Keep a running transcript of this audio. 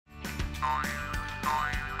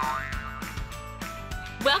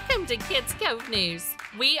Welcome to Kids Cove News.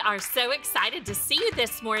 We are so excited to see you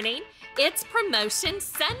this morning. It's Promotion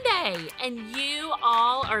Sunday, and you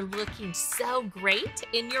all are looking so great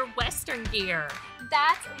in your Western gear.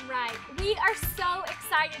 That's right. We are so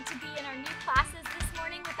excited to be in our new classes this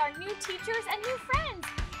morning with our new teachers and new friends.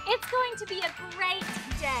 It's going to be a great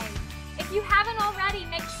day. If you haven't already,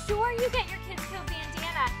 make sure you get your Kids Cove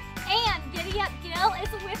bandana. And Giddy Up Gil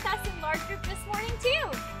is with us in large group this morning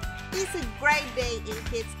too. It's a great day in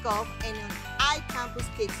Kids Cove and on iCampus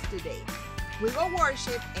Kids today. We Go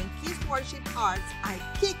Worship and Kids Worship Arts are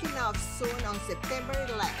kicking off soon on September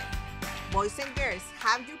 11th. Boys and girls,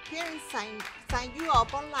 have your parents sign you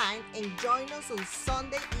up online and join us on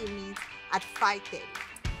Sunday evenings at 5:30.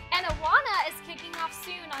 And Awana is kicking off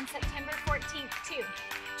soon on September 14th too.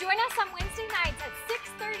 Join us on Wednesday nights at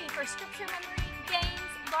 6:30 for scripture memory,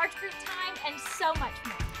 games, large group time, and so much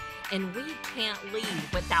more. And we can't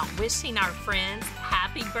leave without wishing our friends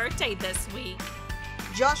happy birthday this week.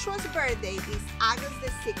 Joshua's birthday is August the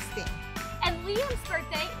 16th. And Liam's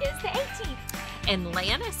birthday is the 18th. And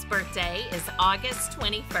Lana's birthday is August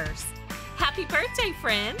 21st. Happy birthday,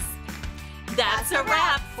 friends! That's a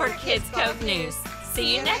wrap for Kids Cove News.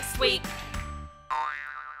 See you next week.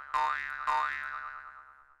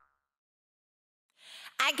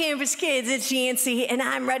 iCampus Kids, it's Yancey, and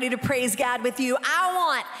I'm ready to praise God with you. I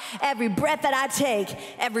want every breath that I take,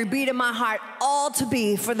 every beat of my heart, all to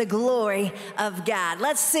be for the glory of God.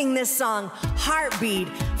 Let's sing this song, Heartbeat,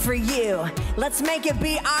 for you. Let's make it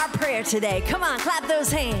be our prayer today. Come on, clap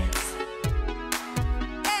those hands.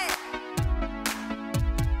 Hey.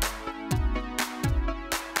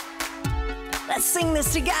 Let's sing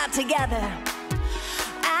this to God together.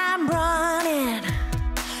 I'm running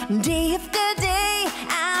day after day,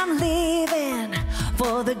 I'm living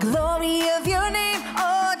for the glory of your name,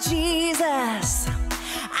 oh Jesus.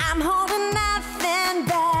 I'm holding nothing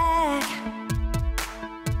back.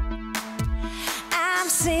 I'm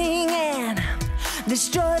singing this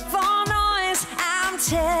joyful noise. I'm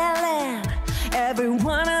telling every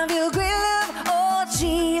one of your great love, oh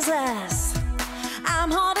Jesus.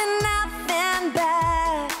 I'm holding nothing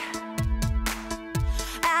back.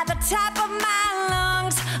 At the top of my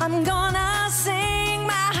lungs, I'm gonna sing.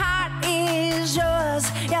 My heart is yours,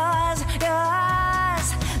 yours, yours.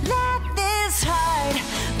 Let this heart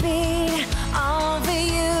beat on for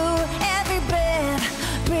you. Every breath,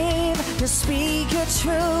 breathe to speak your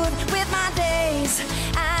truth. With my days,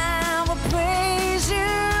 I will praise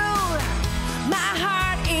you. My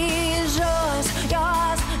heart is yours,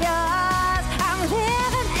 yours, yours. I'm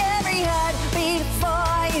living every heartbeat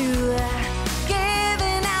for you.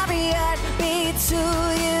 Giving every heartbeat to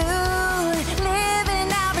you.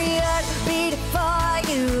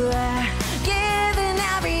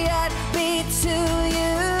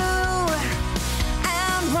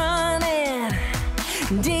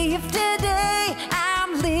 Day after day,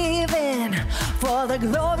 I'm living for the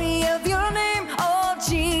glory of your name, oh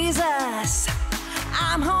Jesus.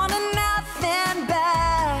 I'm holding nothing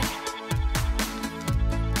back.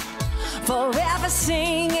 Forever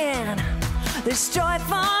singing this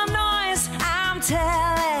joyful noise. I'm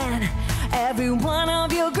telling every one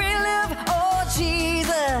of your great love, oh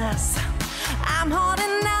Jesus. I'm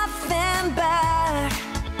holding nothing back.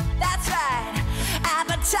 That's right. At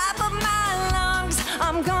the top of my lungs,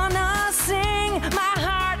 I'm gonna sing. My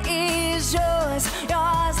heart is yours,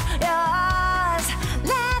 yours, yours.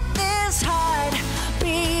 Let this heart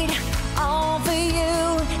beat on for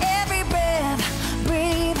you. Every breath,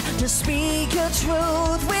 breathe to speak your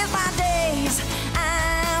truth. With my days,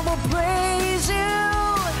 I will praise you.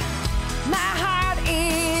 My heart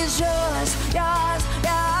is yours, yours,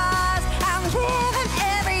 yours. I'm living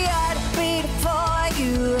every heartbeat for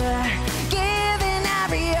you. Giving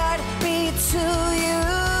every heartbeat to you.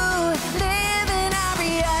 Living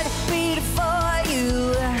every heartbeat for you.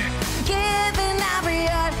 Giving every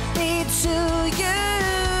heartbeat to you.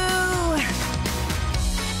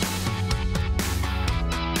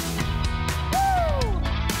 Woo!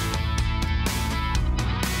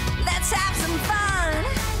 Let's have some fun.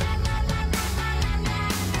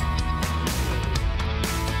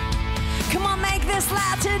 Come on, make this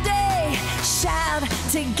loud today. Shout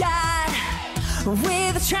to God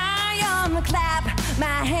with a triumph, clap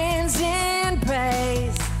my hands in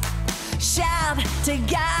praise. Shout to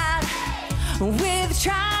God with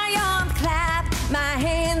triumph, clap my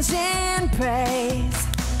hands in praise.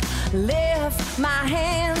 Lift my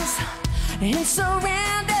hands in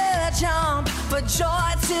surrender, jump for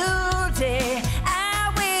joy today.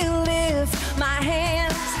 I will lift my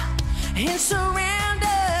hands in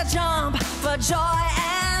surrender, jump for joy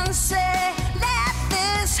and say, let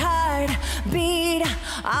this heart beat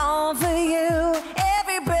on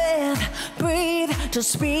to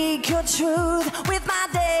speak your truth with my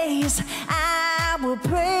days. I will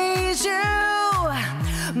praise you.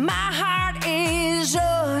 My heart is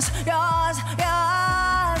yours, yours,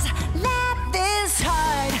 yours. Let this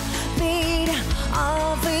heart beat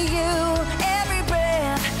all for you. Every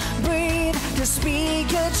breath, breathe to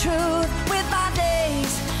speak your truth with my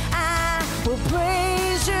days. I will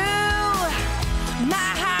praise you.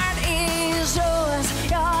 My heart is yours,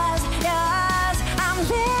 yours, yours. I'm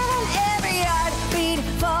living every heartbeat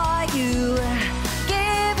for you,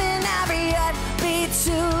 giving every heartbeat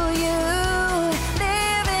to you,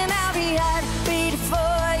 living every heartbeat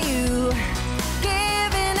for you,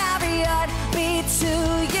 giving every heartbeat to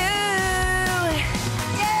you.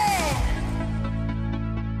 Yeah.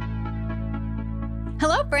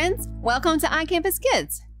 Hello, friends. Welcome to iCampus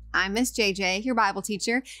Kids. I'm Miss JJ, your Bible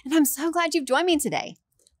teacher, and I'm so glad you've joined me today.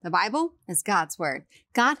 The Bible is God's Word.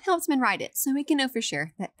 God helps men write it so we can know for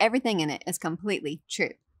sure that everything in it is completely true.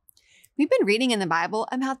 We've been reading in the Bible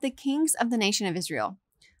about the kings of the nation of Israel.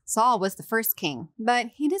 Saul was the first king, but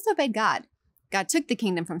he disobeyed God. God took the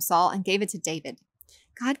kingdom from Saul and gave it to David.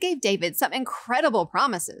 God gave David some incredible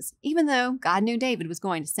promises, even though God knew David was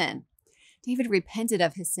going to sin. David repented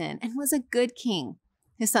of his sin and was a good king.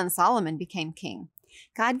 His son Solomon became king.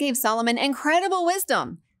 God gave Solomon incredible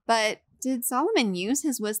wisdom, but did Solomon use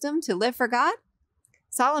his wisdom to live for God?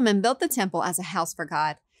 Solomon built the temple as a house for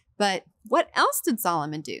God, but what else did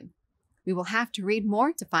Solomon do? We will have to read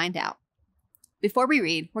more to find out. Before we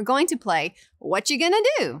read, we're going to play What You Gonna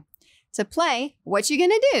Do? To play What You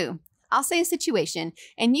Gonna Do, I'll say a situation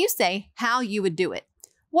and you say how you would do it.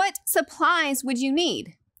 What supplies would you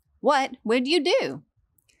need? What would you do?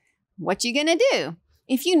 What you gonna do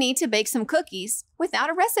if you need to bake some cookies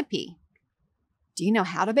without a recipe? Do you know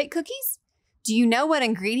how to bake cookies? Do you know what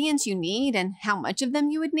ingredients you need and how much of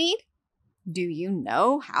them you would need? Do you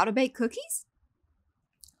know how to bake cookies?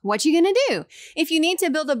 What you gonna do if you need to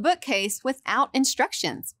build a bookcase without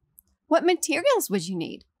instructions? What materials would you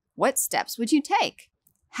need? What steps would you take?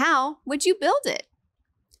 How would you build it?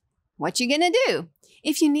 What you gonna do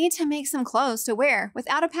if you need to make some clothes to wear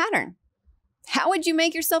without a pattern? How would you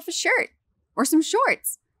make yourself a shirt or some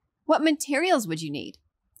shorts? What materials would you need?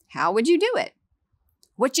 How would you do it?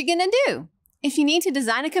 What you gonna do if you need to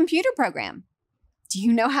design a computer program? Do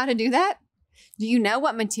you know how to do that? Do you know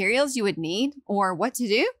what materials you would need or what to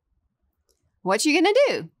do? What you gonna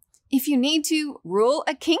do if you need to rule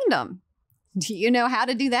a kingdom? Do you know how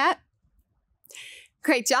to do that?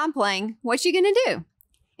 Great job playing What You Gonna Do?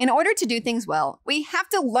 In order to do things well, we have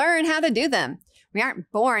to learn how to do them. We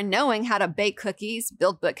aren't born knowing how to bake cookies,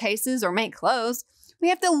 build bookcases, or make clothes. We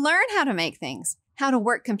have to learn how to make things, how to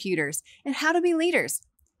work computers, and how to be leaders.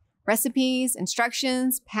 Recipes,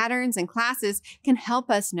 instructions, patterns, and classes can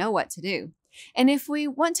help us know what to do. And if we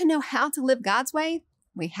want to know how to live God's way,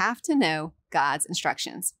 we have to know God's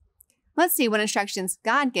instructions. Let's see what instructions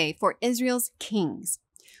God gave for Israel's kings.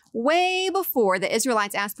 Way before the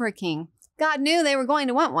Israelites asked for a king, God knew they were going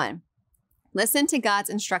to want one. Listen to God's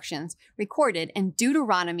instructions recorded in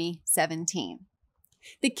Deuteronomy 17.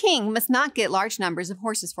 The king must not get large numbers of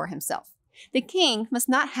horses for himself. The king must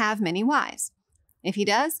not have many wives. If he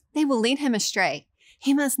does, they will lead him astray.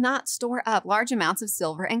 He must not store up large amounts of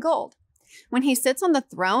silver and gold. When he sits on the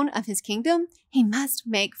throne of his kingdom, he must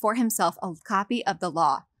make for himself a copy of the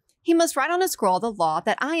law. He must write on a scroll the law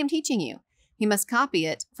that I am teaching you. He must copy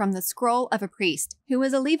it from the scroll of a priest who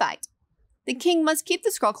is a Levite. The king must keep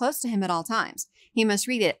the scroll close to him at all times. He must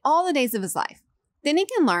read it all the days of his life. Then he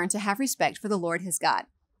can learn to have respect for the Lord his God.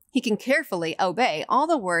 He can carefully obey all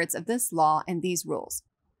the words of this law and these rules.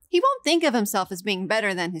 He won't think of himself as being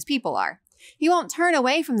better than his people are. He won't turn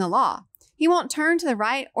away from the law. He won't turn to the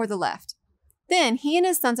right or the left. Then he and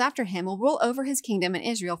his sons after him will rule over his kingdom in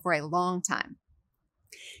Israel for a long time.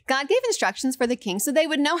 God gave instructions for the king so they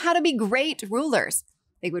would know how to be great rulers.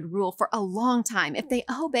 They would rule for a long time if they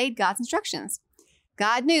obeyed God's instructions.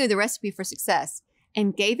 God knew the recipe for success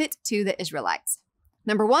and gave it to the Israelites.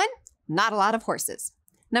 Number 1, not a lot of horses.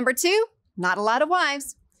 Number 2, not a lot of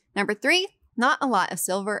wives. Number 3, not a lot of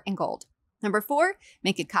silver and gold. Number 4,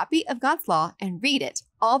 make a copy of God's law and read it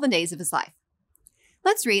all the days of his life.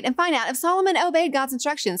 Let's read and find out if Solomon obeyed God's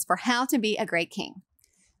instructions for how to be a great king.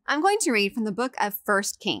 I'm going to read from the book of 1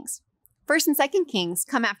 Kings. 1 and 2 Kings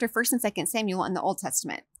come after 1 and 2 Samuel in the Old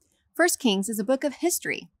Testament. 1 Kings is a book of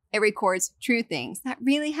history. It records true things that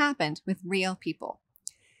really happened with real people.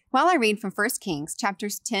 While I read from 1 Kings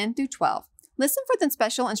chapters 10 through 12, listen for the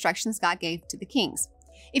special instructions God gave to the kings.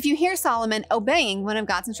 If you hear Solomon obeying one of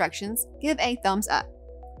God's instructions, give a thumbs up.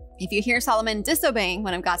 If you hear Solomon disobeying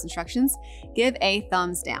one of God's instructions, give a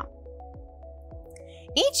thumbs down.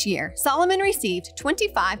 Each year, Solomon received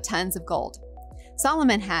 25 tons of gold.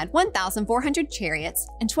 Solomon had 1,400 chariots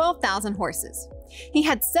and 12,000 horses. He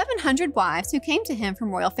had 700 wives who came to him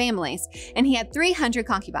from royal families, and he had 300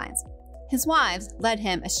 concubines. His wives led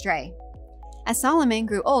him astray. As Solomon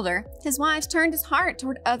grew older, his wives turned his heart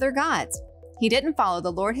toward other gods. He didn't follow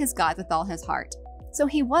the Lord his God with all his heart, so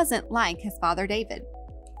he wasn't like his father David.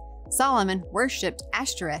 Solomon worshipped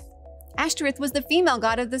Ashtoreth. Ashtoreth was the female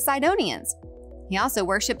god of the Sidonians. He also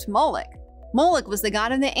worshipped Moloch. Moloch was the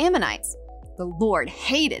god of the Ammonites. The Lord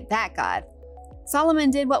hated that god.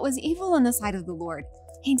 Solomon did what was evil in the sight of the Lord.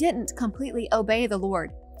 He didn't completely obey the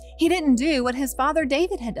Lord. He didn't do what his father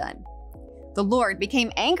David had done. The Lord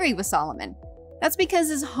became angry with Solomon. That's because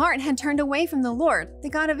his heart had turned away from the Lord, the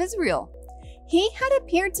God of Israel. He had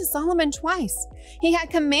appeared to Solomon twice. He had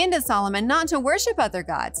commanded Solomon not to worship other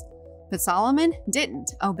gods, but Solomon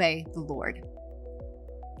didn't obey the Lord.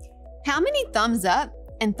 How many thumbs up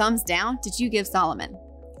and thumbs down did you give Solomon?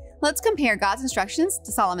 Let's compare God's instructions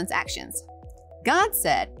to Solomon's actions. God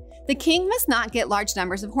said, the king must not get large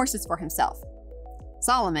numbers of horses for himself.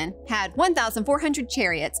 Solomon had 1,400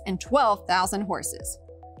 chariots and 12,000 horses.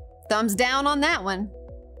 Thumbs down on that one.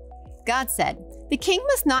 God said, the king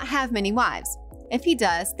must not have many wives. If he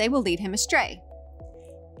does, they will lead him astray.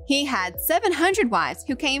 He had 700 wives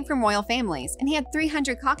who came from royal families, and he had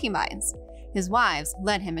 300 concubines. His wives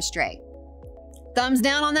led him astray. Thumbs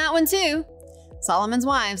down on that one too. Solomon's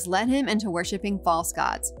wives led him into worshiping false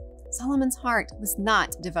gods. Solomon's heart was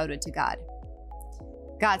not devoted to God.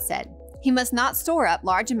 God said, he must not store up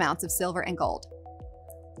large amounts of silver and gold.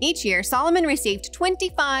 Each year, Solomon received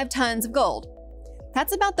 25 tons of gold.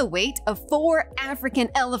 That's about the weight of 4 African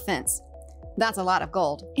elephants. That's a lot of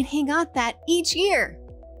gold, and he got that each year.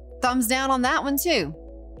 Thumbs down on that one too.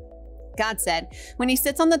 God said, when he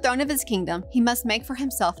sits on the throne of his kingdom, he must make for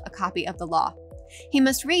himself a copy of the law. He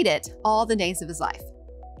must read it all the days of his life.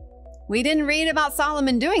 We didn't read about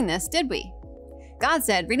Solomon doing this, did we? God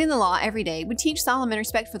said reading the law every day would teach Solomon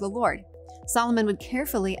respect for the Lord. Solomon would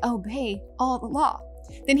carefully obey all the law.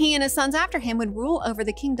 Then he and his sons after him would rule over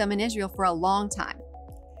the kingdom in Israel for a long time.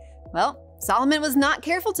 Well, Solomon was not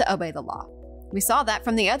careful to obey the law. We saw that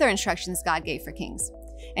from the other instructions God gave for kings.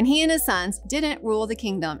 And he and his sons didn't rule the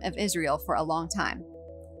kingdom of Israel for a long time.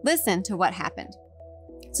 Listen to what happened.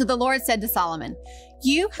 So the Lord said to Solomon,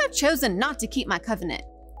 you have chosen not to keep my covenant.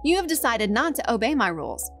 You have decided not to obey my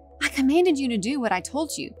rules. I commanded you to do what I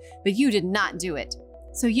told you, but you did not do it.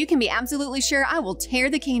 So you can be absolutely sure I will tear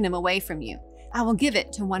the kingdom away from you. I will give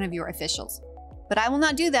it to one of your officials. But I will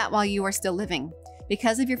not do that while you are still living.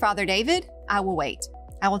 Because of your father David, I will wait.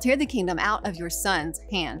 I will tear the kingdom out of your son's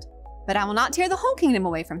hand. But I will not tear the whole kingdom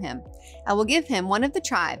away from him. I will give him one of the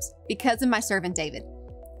tribes because of my servant David.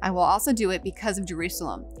 I will also do it because of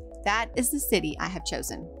Jerusalem. That is the city I have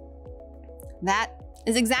chosen. That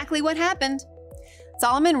is exactly what happened.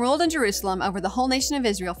 Solomon ruled in Jerusalem over the whole nation of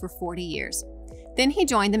Israel for 40 years. Then he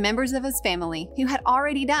joined the members of his family who had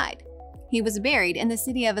already died. He was buried in the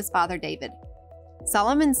city of his father David.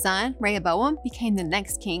 Solomon's son, Rehoboam, became the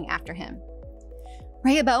next king after him.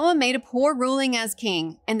 Rehoboam made a poor ruling as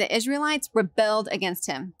king, and the Israelites rebelled against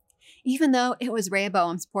him. Even though it was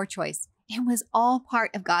Rehoboam's poor choice, it was all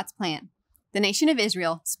part of God's plan. The nation of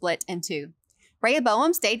Israel split in two.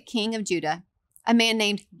 Rehoboam stayed king of Judah. A man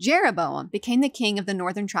named Jeroboam became the king of the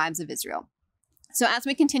northern tribes of Israel. So as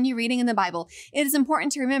we continue reading in the Bible, it is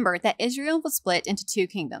important to remember that Israel was split into two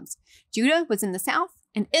kingdoms. Judah was in the south,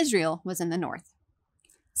 and Israel was in the north.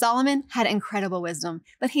 Solomon had incredible wisdom,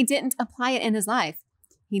 but he didn't apply it in his life.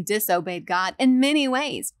 He disobeyed God in many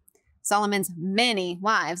ways. Solomon's many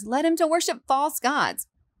wives led him to worship false gods.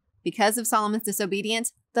 Because of Solomon's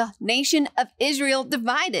disobedience, the nation of Israel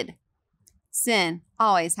divided. Sin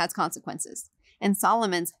always has consequences, and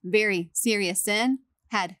Solomon's very serious sin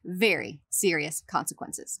had very serious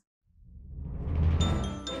consequences.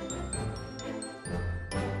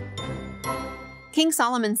 King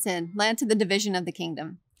Solomon's sin led to the division of the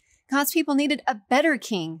kingdom. God's people needed a better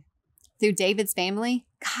king. Through David's family,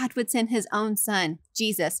 God would send his own son,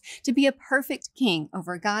 Jesus, to be a perfect king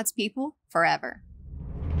over God's people forever.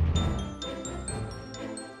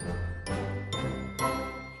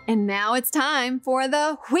 And now it's time for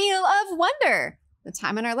the Wheel of Wonder, the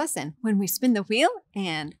time in our lesson when we spin the wheel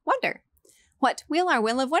and wonder. What will our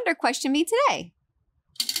Wheel of Wonder question be today?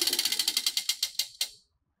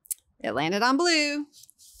 It landed on blue.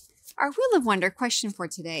 Our Wheel of Wonder question for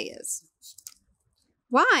today is,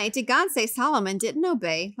 why did God say Solomon didn't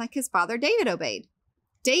obey like his father David obeyed?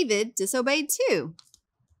 David disobeyed too.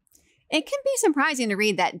 It can be surprising to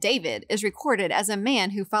read that David is recorded as a man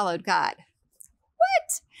who followed God.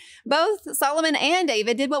 What? Both Solomon and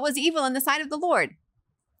David did what was evil in the sight of the Lord.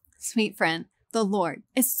 Sweet friend, the Lord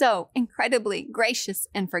is so incredibly gracious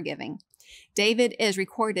and forgiving. David is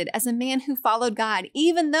recorded as a man who followed God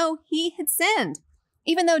even though he had sinned.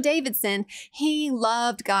 Even though David sinned, he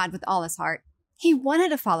loved God with all his heart. He wanted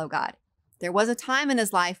to follow God. There was a time in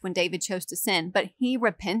his life when David chose to sin, but he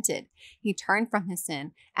repented. He turned from his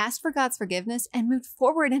sin, asked for God's forgiveness, and moved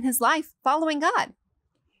forward in his life following God.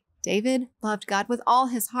 David loved God with all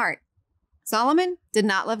his heart. Solomon did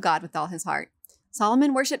not love God with all his heart.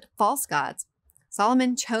 Solomon worshiped false gods.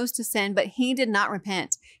 Solomon chose to sin, but he did not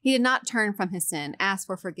repent. He did not turn from his sin, ask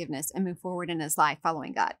for forgiveness, and move forward in his life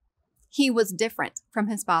following God. He was different from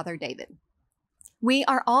his father, David. We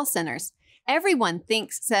are all sinners. Everyone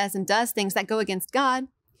thinks, says, and does things that go against God.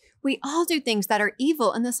 We all do things that are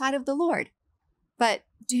evil in the sight of the Lord. But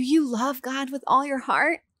do you love God with all your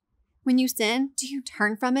heart? When you sin, do you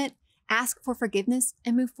turn from it, ask for forgiveness,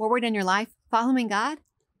 and move forward in your life following God?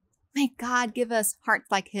 May God give us hearts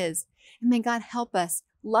like his, and may God help us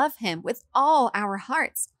love him with all our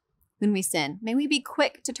hearts. When we sin, may we be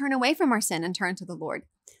quick to turn away from our sin and turn to the Lord.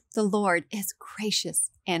 The Lord is gracious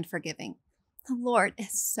and forgiving. The Lord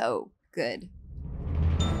is so good.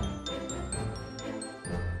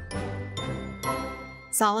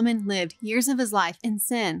 Solomon lived years of his life in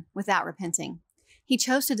sin without repenting. He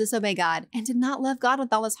chose to disobey God and did not love God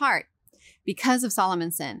with all his heart. Because of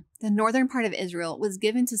Solomon's sin, the northern part of Israel was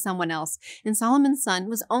given to someone else, and Solomon's son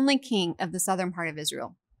was only king of the southern part of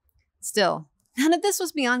Israel. Still, none of this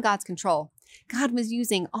was beyond God's control. God was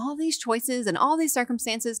using all these choices and all these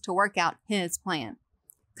circumstances to work out his plan.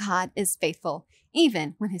 God is faithful,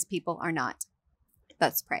 even when his people are not.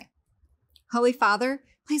 Let's pray. Holy Father,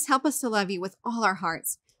 please help us to love you with all our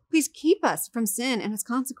hearts. Please keep us from sin and its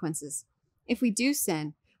consequences. If we do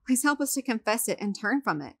sin, please help us to confess it and turn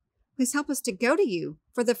from it. Please help us to go to you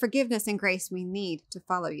for the forgiveness and grace we need to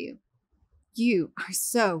follow you. You are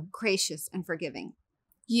so gracious and forgiving.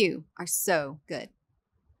 You are so good.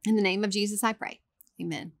 In the name of Jesus, I pray.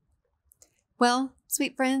 Amen. Well,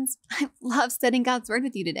 sweet friends, I love studying God's Word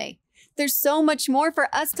with you today. There's so much more for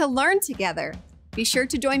us to learn together. Be sure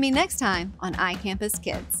to join me next time on iCampus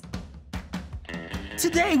Kids.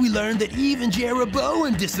 Today we learned that even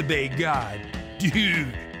Jeroboam disobeyed God.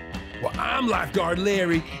 Dude. Well, I'm lifeguard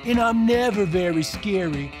Larry, and I'm never very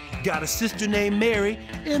scary. Got a sister named Mary,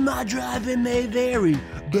 and my driving may vary.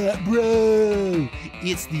 But bro,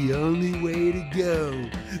 it's the only way to go.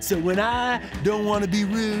 So when I don't want to be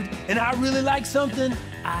rude, and I really like something,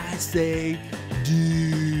 I say,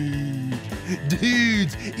 dude.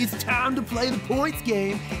 Dudes, it's time to play the points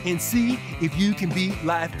game and see if you can beat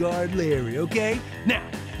lifeguard Larry, okay? Now,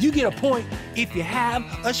 you get a point if you have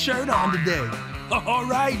a shirt on today. All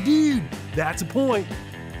right, dude, that's a point.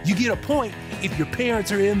 You get a point if your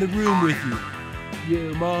parents are in the room with you.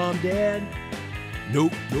 Your mom, dad?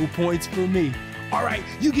 Nope, no points for me. All right,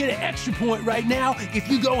 you get an extra point right now if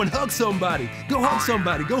you go and hug somebody. Go hug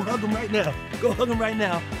somebody. Go hug them right now. Go hug them right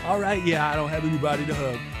now. All right, yeah, I don't have anybody to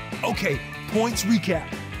hug. Okay, points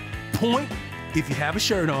recap. Point if you have a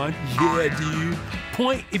shirt on. Yeah, dude.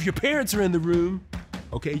 Point if your parents are in the room.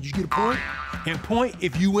 Okay, did you get a point? And point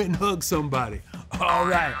if you went and hugged somebody. All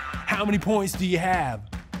right, how many points do you have?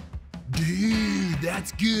 Dude,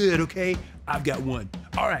 that's good, okay? I've got one.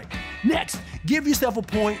 All right, next, give yourself a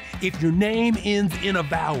point if your name ends in a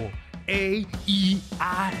vowel. A, E,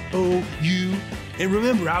 I, O, U. And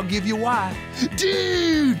remember, I'll give you Y.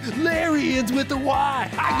 Dude, Larry ends with a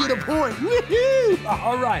Y. I get a point. Woohoo!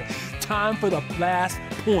 All right, time for the last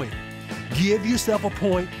point. Give yourself a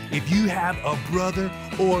point if you have a brother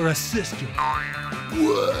or a sister.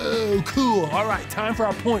 Whoa, cool. All right, time for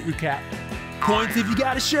our point recap. Points if you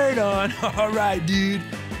got a shirt on. All right, dude.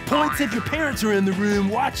 Points if your parents are in the room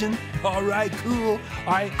watching. All right, cool.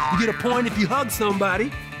 All right, you get a point if you hug somebody.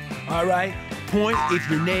 All right, point if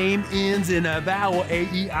your name ends in a vowel, A,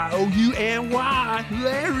 E, I, O, U, and Y,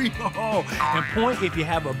 Larry. Oh, and point if you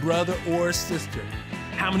have a brother or a sister.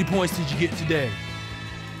 How many points did you get today?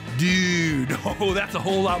 Dude, oh, that's a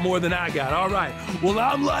whole lot more than I got. All right, well,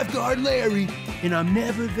 I'm lifeguard Larry, and I'm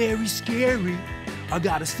never very scary. I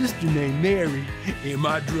got a sister named Mary, and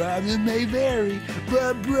my driving may vary,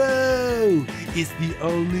 but bro, it's the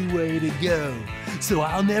only way to go. So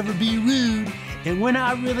I'll never be rude, and when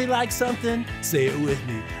I really like something, say it with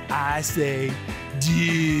me. I say,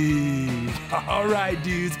 dude. All right,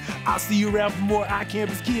 dudes, I'll see you around for more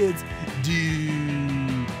iCampus Kids.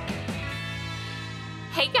 Dude.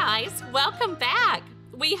 Hey guys, welcome back.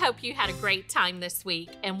 We hope you had a great time this week,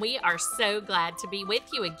 and we are so glad to be with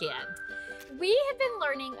you again. We have been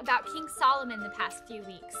learning about King Solomon the past few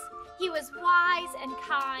weeks. He was wise and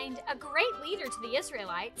kind, a great leader to the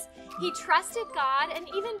Israelites. He trusted God and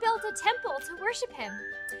even built a temple to worship him.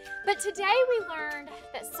 But today we learned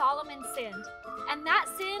that Solomon sinned, and that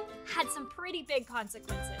sin had some pretty big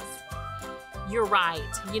consequences. You're right.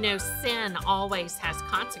 You know, sin always has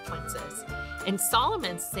consequences. And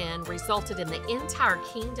Solomon's sin resulted in the entire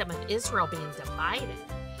kingdom of Israel being divided.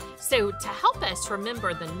 So to help us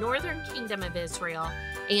remember the northern kingdom of Israel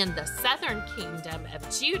and the southern kingdom of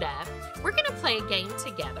Judah, we're going to play a game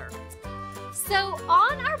together. So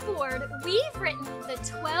on our board, we've written the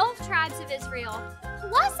 12 tribes of Israel,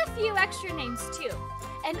 plus a few extra names too.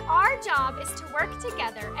 And our job is to work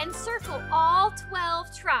together and circle all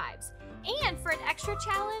 12 tribes. And for an extra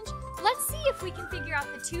challenge, let's see if we can figure out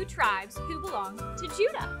the 2 tribes who belong to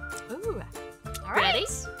Judah. Ooh. All right. Ready?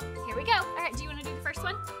 Here we go. All right, do you want to do the first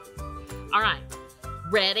one? All right.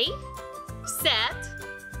 Ready, set,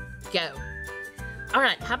 go. All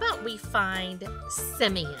right, how about we find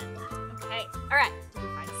Simeon? Okay. All right. Did we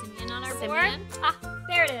find Simeon on our Simeon? board? Ah,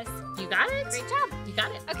 there it is. You got it? Great job. You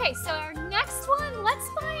got it. Okay, so our next one, let's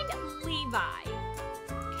find Levi.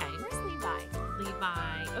 Okay. Where's Levi? Levi.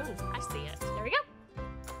 Oh, I see it. There we go.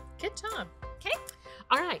 Good job. Okay.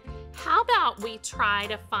 All right. How about we try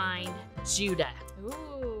to find Judah?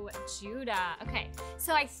 Ooh, Judah. Okay,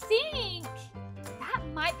 so I think that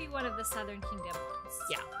might be one of the Southern Kingdom ones.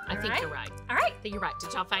 Yeah, I think you're right. All right, I think you're right.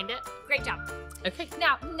 Did y'all find it? great job. Okay.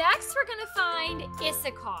 Now, next we're gonna find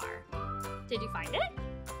Issachar. Did you find it?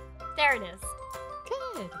 There it is.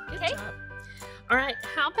 Good. Good Okay. job. All right.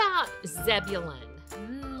 How about Zebulun?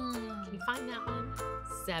 Mm, Can you find that one?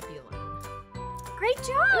 Zebulun. great job.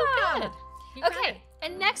 Oh, good. You got Okay, it.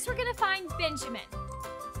 and next we're gonna find Benjamin.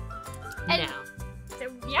 And Now,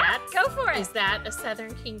 so, yeah, that's- go for it. is that a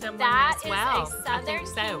Southern Kingdom That one as well? is a I Southern think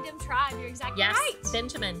so. Kingdom tribe. You're exactly Yes, right.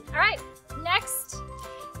 Benjamin. All right, next.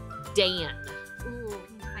 Dan. Ooh, we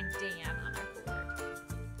can find Dan on our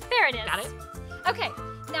board. There it is. Got it? Okay,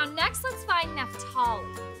 now next let's find Naphtali.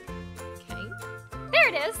 Okay. There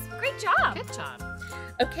it is. Great job. Good job.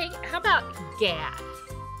 Okay, how about Gad?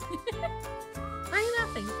 Why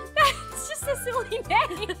nothing? That's just a silly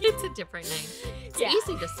name. It's a different name. It's Yeah.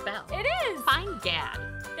 easy to spell. It is. Find Gad.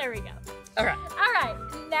 There we go. All right. All right,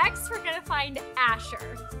 next we're gonna find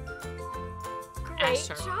Asher. Great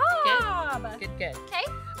Asher. job. Good, good. Okay,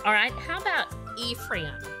 All right, how about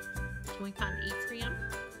Ephraim? Can we find Ephraim?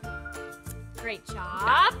 great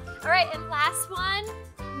job. All right, and last one,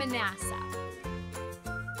 Manasseh.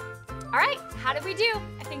 All right, how did we do?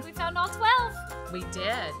 I think we found all 12. We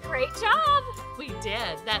did. Great job. We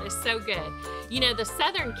did. That is so good. You know, the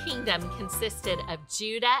southern kingdom consisted of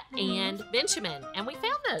Judah and Benjamin, and we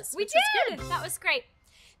found those. We which is did. good. That was great.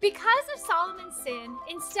 Because of Solomon's sin,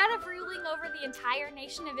 instead of ruling over the entire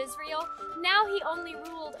nation of Israel, now he only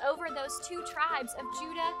ruled over those 2 tribes of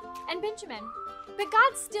Judah and Benjamin. But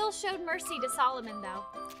God still showed mercy to Solomon, though.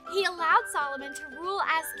 He allowed Solomon to rule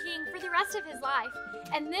as king for the rest of his life,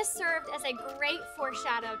 and this served as a great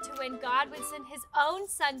foreshadow to when God would send his own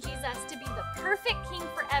son, Jesus, to be the perfect king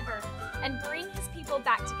forever and bring his people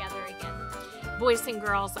back together again. Boys and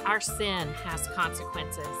girls, our sin has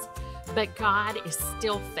consequences, but God is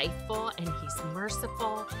still faithful and he's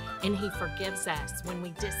merciful and he forgives us when we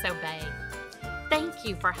disobey. Thank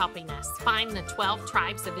you for helping us find the 12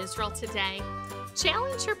 tribes of Israel today.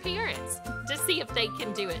 Challenge your parents to see if they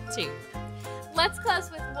can do it too. Let's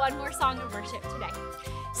close with one more song of worship today.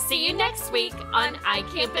 See you next week on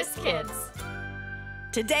iCampus Kids.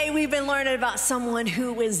 Today we've been learning about someone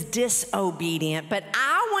who was disobedient, but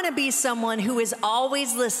I want to be someone who is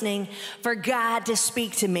always listening for God to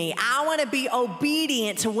speak to me. I want to be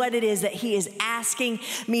obedient to what it is that he is asking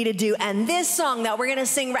me to do. And this song that we're going to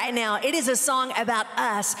sing right now, it is a song about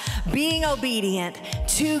us being obedient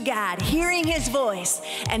to God, hearing his voice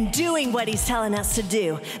and doing what he's telling us to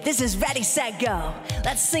do. This is Ready, Set, Go.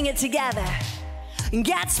 Let's sing it together.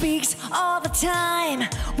 God speaks all the time.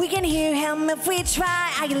 We can hear him if we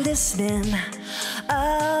try. Are you listening?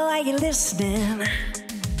 Oh, are you listening?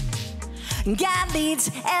 God leads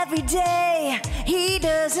every day. He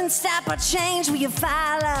doesn't stop or change. Will you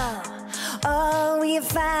follow? Oh, will you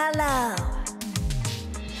follow?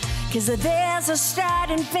 'Cause there's a start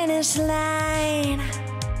and finish line.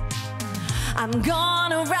 I'm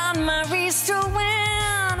gonna run my race to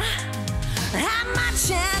win. I'm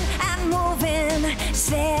marching and moving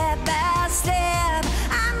step by step.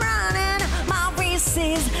 I'm running, my race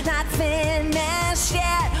is not finished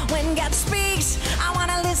yet. When God speaks, I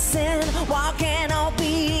wanna listen, walk in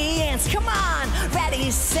obedience. Come on,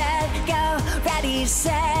 ready, set, go, ready,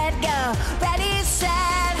 set, go, ready,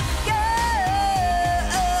 set, go.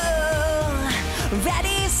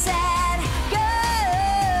 ready, set, go.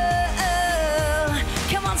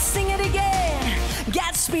 Come on, sing it again.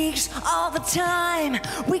 God speaks all the time.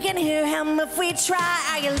 We can hear him if we try.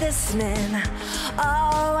 Are you listening?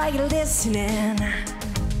 Oh, are you listening?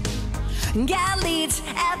 God leads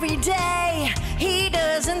every day. He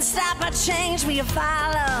doesn't stop or change. We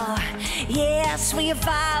follow. Yes, we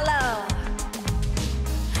follow.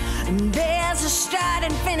 There's a start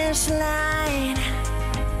and finish line.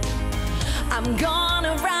 I'm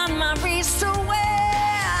gonna run my race to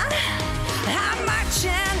win. I'm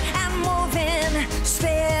marching and moving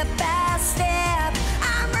step by step.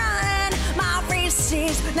 I'm running, my race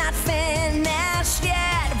is not finished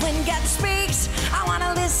yet. When God speaks, I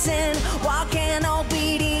wanna listen, walk in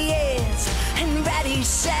obedience. And ready,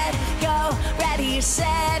 set, go, ready,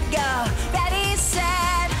 set, go, ready,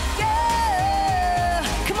 set, go.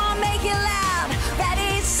 Come on, make it loud,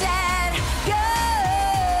 ready, set, go.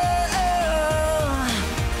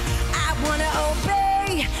 I wanna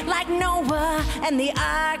obey like Noah and the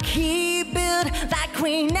ark he built, like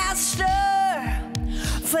Queen Esther.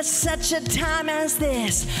 For such a time as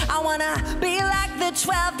this, I wanna be like the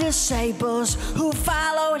 12 disciples who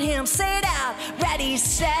followed him. Say it out, ready,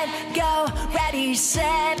 set, go, ready,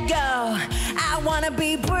 set, go. I wanna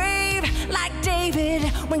be brave like David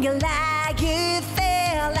when Goliath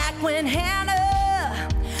fell, like when Hannah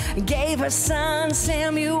gave her son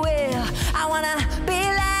Samuel. I wanna be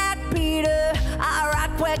like Peter, a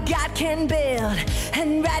rock where God can build.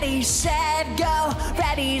 And ready, set, go,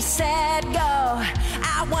 ready, set, go.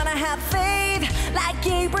 I wanna have faith like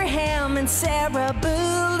Abraham and Sarah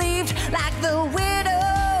believed, like the widow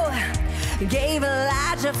gave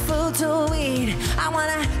Elijah food to eat. I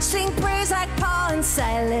wanna sing praise like Paul and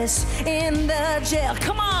Silas in the jail.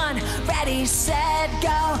 Come on, ready, set,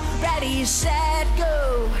 go, ready, set,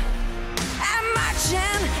 go. I'm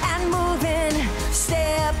marching and moving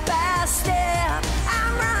step by step.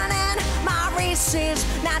 I'm running, my race is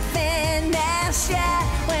not finished yet.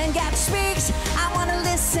 When God speaks, I wanna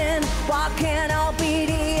listen, walk in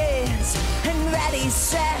obedience. And ready,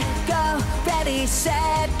 set, go, ready,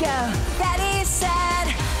 set, go, ready, set.